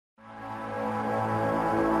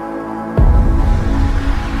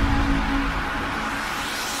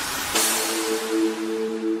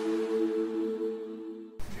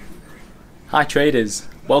Hi traders,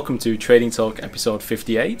 welcome to Trading Talk episode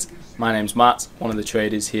 58. My name's Matt, one of the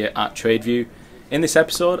traders here at TradeView. In this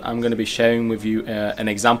episode I'm going to be sharing with you an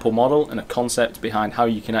example model and a concept behind how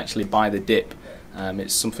you can actually buy the dip.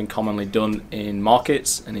 It's something commonly done in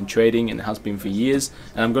markets and in trading, and it has been for years,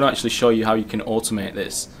 and I'm going to actually show you how you can automate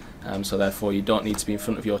this. So therefore you don't need to be in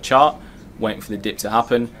front of your chart waiting for the dip to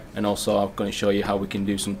happen, and also I'm going to show you how we can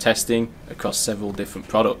do some testing across several different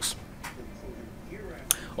products.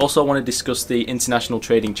 Also, I want to discuss the International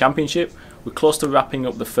Trading Championship. We're close to wrapping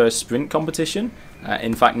up the first sprint competition,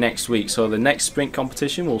 in fact next week. So the next sprint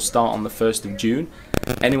competition will start on the 1st of June.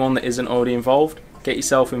 Anyone that isn't already involved, get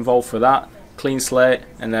yourself involved for that. Clean slate,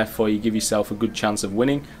 and therefore you give yourself a good chance of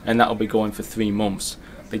winning, and that will be going for 3 months.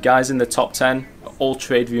 The guys in the top 10 are all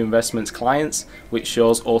TradeView Investments clients, which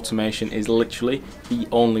shows automation is literally the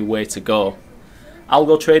only way to go.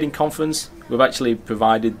 Algo Trading Conference, we've actually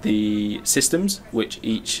provided the systems which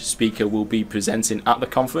each speaker will be presenting at the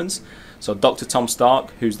conference. So Dr. Tom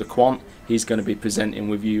Stark, who's the quant, he's going to be presenting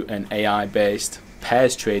with you an AI-based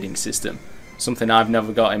pairs trading system. Something I've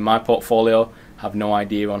never got in my portfolio, have no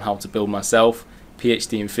idea on how to build myself.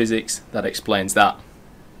 PhD in physics, that explains that.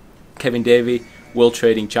 Kevin Davey, World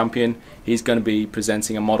Trading Champion, he's going to be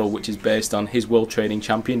presenting a model which is based on his World Trading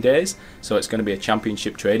Champion days, so it's going to be a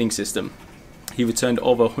championship trading system. He returned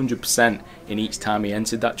over 100% in each time he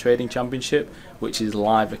entered that trading championship, which is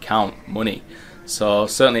live account money. So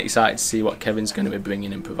certainly excited to see what Kevin's going to be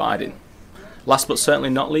bringing and providing. Last but certainly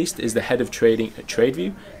not least is the head of trading at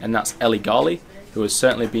TradeView, and that's Ellie Garley, who has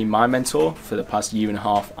certainly been my mentor for the past year and a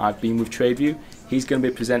half I've been with TradeView. He's going to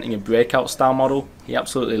be presenting a breakout style model. He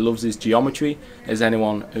absolutely loves his geometry, as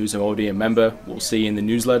anyone who's already a member will see in the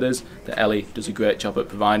newsletters that Ellie does a great job at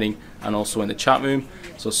providing, and also in the chat room.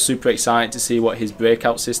 So super excited to see what his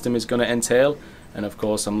breakout system is going to entail, and of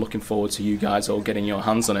course I'm looking forward to you guys all getting your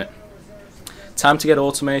hands on it. Time to get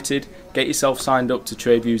automated. Get yourself signed up to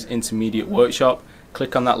TradeView's intermediate workshop.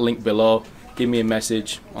 Click on that link below, give me a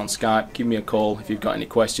message on Skype, give me a call if you've got any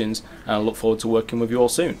questions, and I look forward to working with you all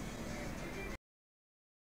soon.